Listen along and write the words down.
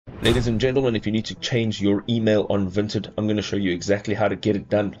Ladies and gentlemen, if you need to change your email on Vinted, I'm going to show you exactly how to get it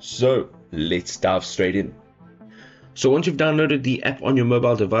done. So let's dive straight in. So once you've downloaded the app on your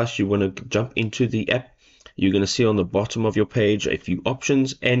mobile device, you want to jump into the app. You're going to see on the bottom of your page a few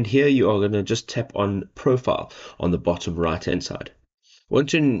options, and here you are going to just tap on Profile on the bottom right hand side.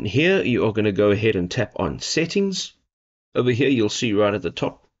 Once in here, you are going to go ahead and tap on Settings. Over here, you'll see right at the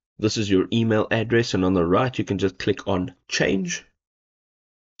top, this is your email address, and on the right, you can just click on Change.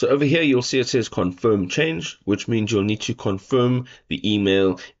 So over here, you'll see it says confirm change, which means you'll need to confirm the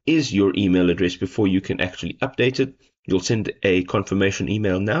email is your email address before you can actually update it. You'll send a confirmation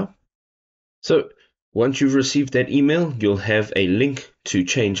email now. So once you've received that email, you'll have a link to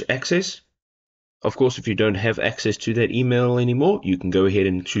change access. Of course, if you don't have access to that email anymore, you can go ahead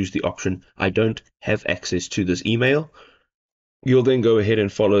and choose the option, I don't have access to this email. You'll then go ahead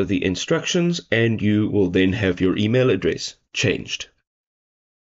and follow the instructions, and you will then have your email address changed.